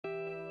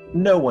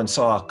No one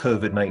saw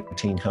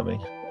COVID-19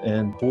 coming,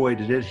 and boy,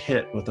 did it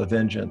hit with a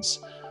vengeance.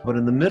 But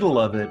in the middle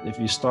of it, if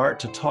you start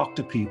to talk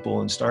to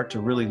people and start to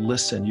really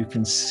listen, you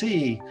can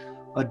see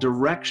a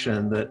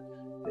direction that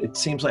it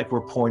seems like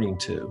we're pointing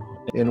to.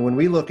 And when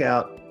we look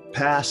out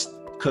past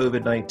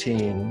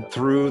COVID-19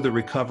 through the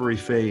recovery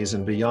phase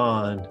and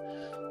beyond,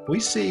 we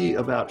see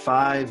about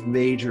 5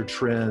 major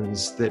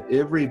trends that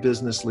every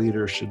business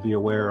leader should be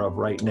aware of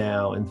right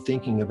now and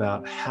thinking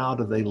about how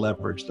do they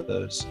leverage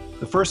those.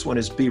 The first one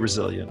is be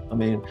resilient. I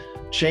mean,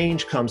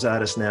 change comes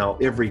at us now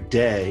every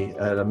day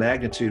at a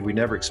magnitude we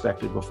never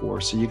expected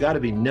before. So you got to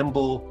be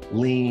nimble,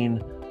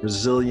 lean,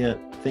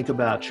 resilient. Think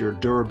about your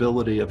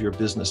durability of your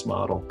business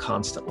model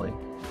constantly.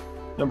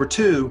 Number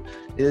 2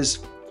 is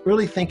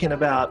really thinking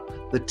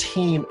about the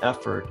team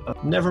effort.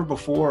 Never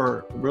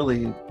before,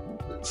 really,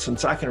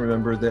 since I can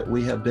remember, that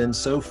we have been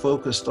so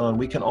focused on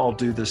we can all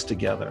do this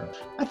together.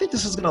 I think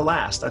this is going to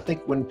last. I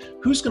think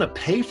who's going to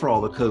pay for all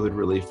the COVID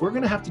relief? We're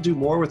going to have to do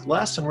more with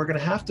less, and we're going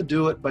to have to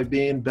do it by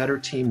being better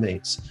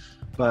teammates,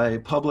 by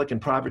public and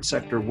private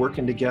sector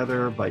working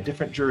together, by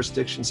different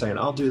jurisdictions saying,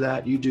 I'll do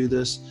that, you do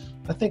this.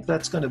 I think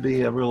that's going to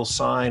be a real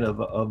sign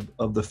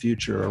of the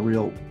future, a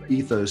real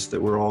ethos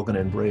that we're all going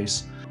to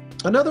embrace.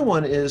 Another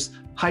one is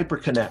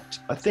hyperconnect.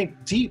 I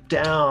think deep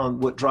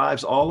down what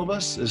drives all of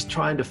us is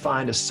trying to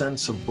find a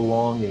sense of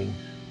belonging.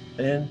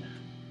 And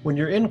when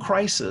you're in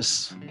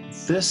crisis,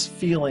 this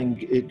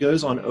feeling, it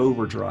goes on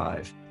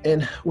overdrive.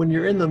 And when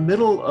you're in the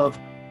middle of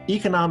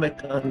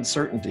economic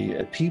uncertainty,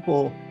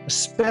 people,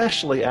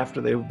 especially after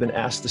they've been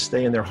asked to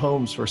stay in their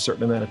homes for a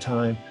certain amount of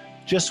time,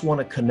 just want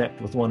to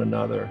connect with one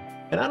another.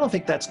 And I don't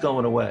think that's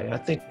going away. I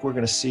think we're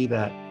going to see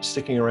that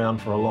sticking around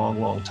for a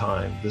long, long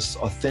time, this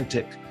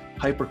authentic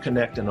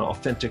hyperconnect in an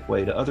authentic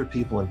way to other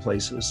people and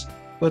places.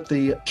 But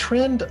the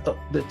trend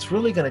that's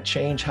really going to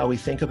change how we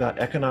think about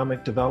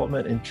economic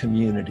development and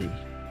community.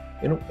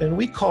 And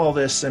we call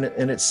this, in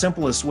its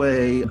simplest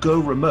way, go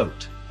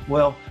remote.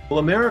 Well,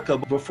 America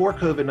before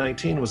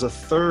COVID-19 was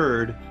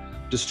 1/3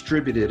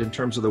 distributed in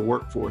terms of the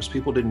workforce.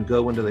 People didn't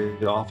go into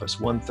the office,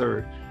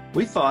 1/3.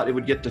 We thought it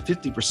would get to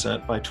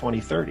 50% by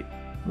 2030.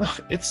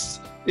 It's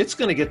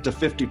going to get to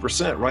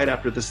 50% right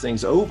after this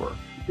thing's over.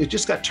 It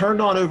just got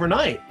turned on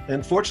overnight.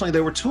 And fortunately,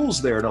 there were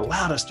tools there that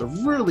allowed us to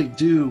really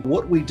do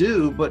what we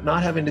do, but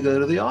not having to go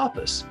to the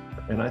office.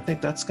 And I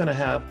think that's going to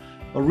have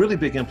a really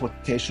big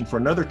implication for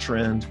another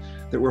trend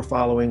that we're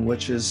following,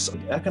 which is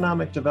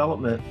economic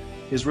development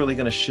is really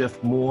going to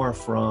shift more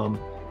from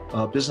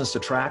business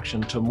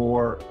attraction to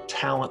more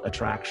talent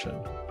attraction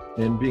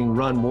and being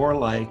run more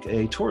like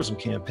a tourism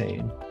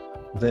campaign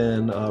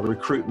than a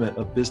recruitment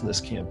of business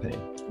campaign.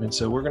 And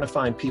so we're going to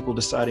find people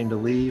deciding to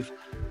leave.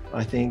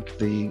 I think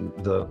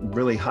the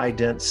really high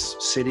dense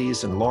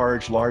cities and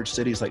large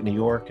cities like New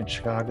York and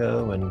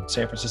Chicago and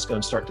San Francisco,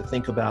 and start to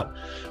think about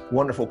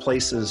wonderful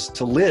places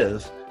to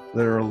live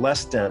that are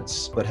less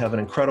dense but have an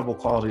incredible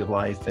quality of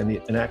life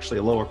and actually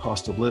a lower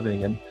cost of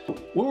living. And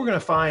what we're going to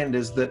find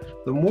is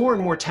that the more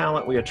and more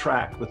talent we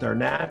attract with our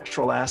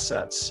natural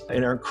assets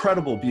and our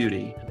incredible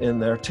beauty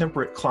and our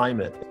temperate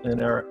climate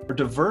and our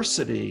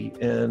diversity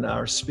and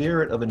our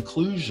spirit of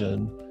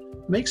inclusion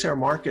makes our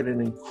market an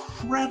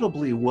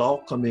incredibly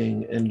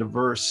welcoming and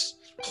diverse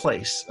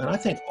place. And I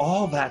think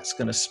all that's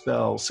going to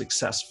spell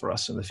success for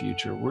us in the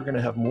future. We're going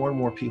to have more and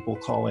more people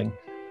calling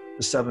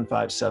the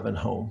 757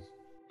 home.